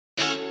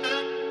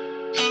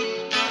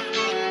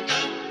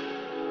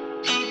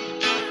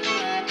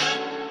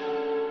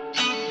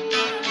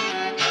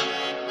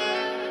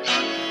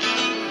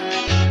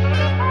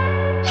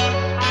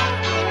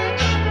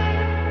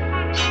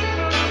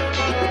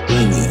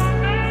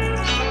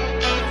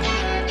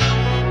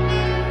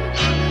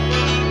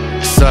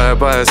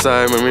by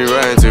side when we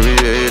ride to we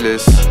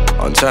A-list.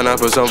 I'm tryna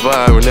put some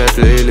vibe on their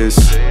playlist,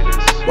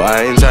 but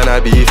I ain't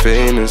tryna be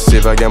famous.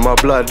 If I get my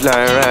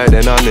bloodline right,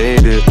 then I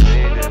made it.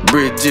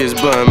 Bridges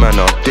burn, man,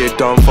 I did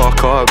done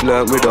fuck up.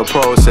 Learned with the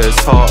process,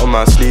 heart on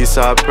my sleeve,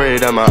 so I pray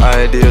that my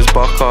ideas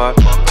buck up.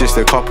 Just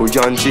a couple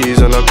young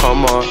G's on the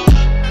come up.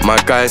 My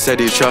guy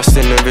said he trust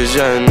in the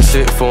vision.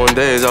 6 phone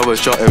days, I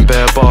was jotting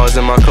bare bars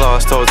in my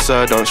class. Told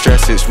sir, don't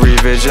stress, it's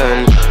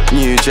revision.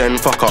 New gen,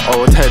 fuck a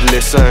old head,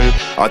 listen.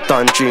 I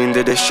done dreamed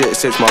of this shit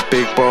since my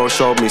big bro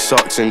showed me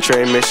socks and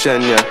train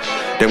mission, yeah.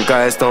 Them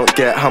guys don't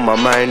get how my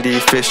mind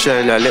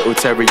efficient. Like little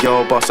Terry,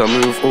 yo, boss, I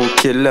move all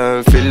kill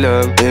 'em, fill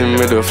 'em. In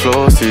with the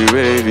flow, too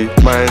wavy.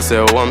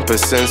 Mindset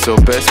 1%, so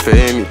best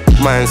pay me.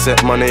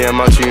 Mindset money and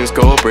my tunes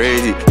go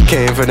Brady.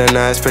 Came for the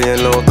nights,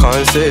 playing low,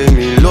 can't save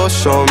me. Lord,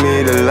 show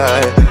me the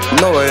light.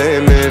 No, I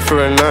ain't made for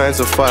a 9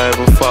 to 5.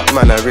 But fuck,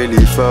 man, I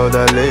really felt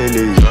that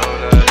lately.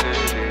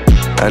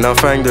 And I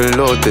thank the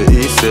Lord that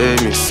he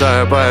saved me.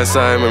 Side by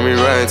side when we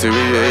ride to we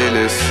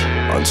A-list.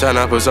 I'm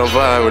tryna put some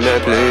vibe on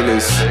their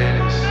playlist,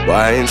 but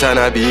I ain't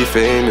tryna be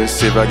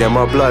famous. If I get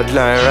my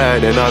bloodline right,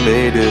 then I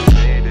made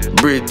it.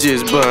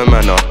 Bridges burn,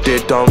 man, I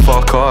did done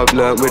fuck up.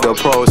 Learned with the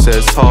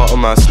process, heart on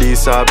my sleeve,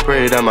 so I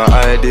pray that my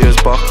ideas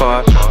buck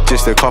up.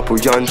 Just a couple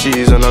young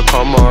G's on the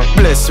come up.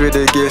 Blessed with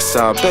the gifts,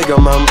 I beg a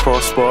man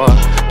prosper.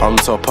 I'm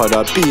top of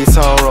the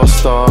B-town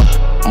roster.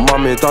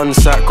 Mommy done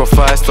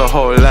sacrificed the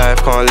whole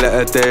life, can't let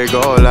a day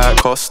go like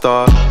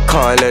Costa.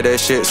 Can't let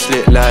that shit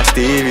slip like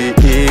Stevie,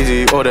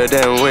 easy. Other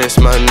than waste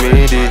man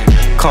needy.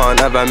 Can't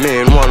have a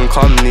main one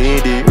come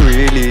needy.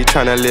 Really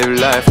tryna live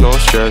life, no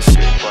stress.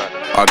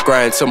 I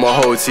grind till my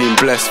whole team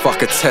blessed.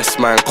 Fuck a test,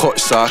 man, coach,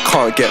 so I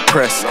can't get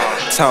pressed.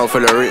 Town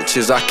full of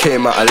riches, I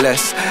came out of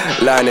less.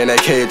 Lying in a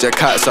cage of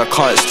cats, I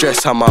can't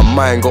stress how my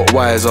mind got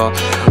wiser.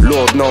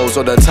 Lord knows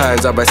all the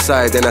times I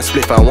reside in a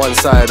split and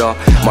one-sider.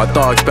 My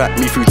dogs back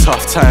me through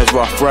tough times,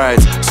 rough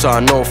rides, so I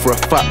know for a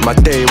fact my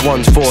day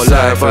one's for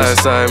life. Side by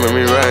side when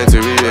we ride to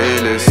we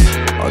A-list.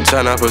 I'm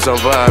tryna put some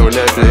vibe on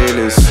their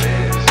playlist,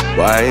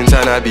 but I ain't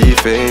tryna be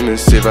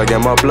famous. If I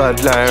get my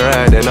bloodline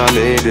right, then I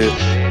made it.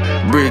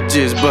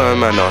 Bridges burn,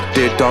 man, I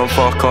did done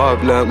fuck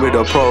up. Learned with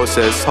the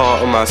process,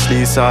 heart on my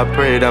sleeve, so I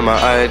pray that my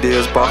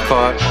ideas buck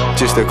up.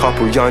 Just a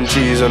couple young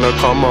G's on the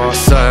come up.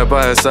 Side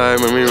by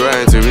side when we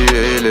ride to we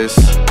A-list.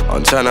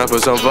 I'm tryna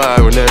put some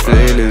vibe on their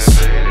playlist,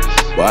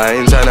 but I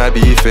ain't tryna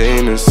be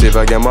famous. If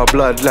I get my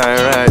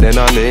bloodline right, then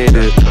I made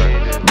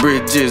it.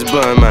 Bridges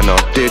burn, man,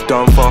 I did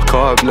done fuck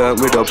up.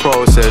 Learned with the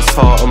process,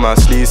 heart on my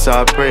sleeve, so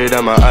I pray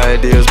that my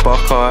ideas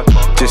buck up.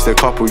 Just a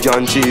couple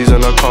young G's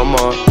on the come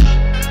up.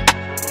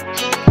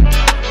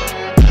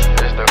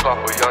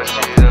 Couple young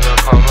G's in the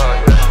come on.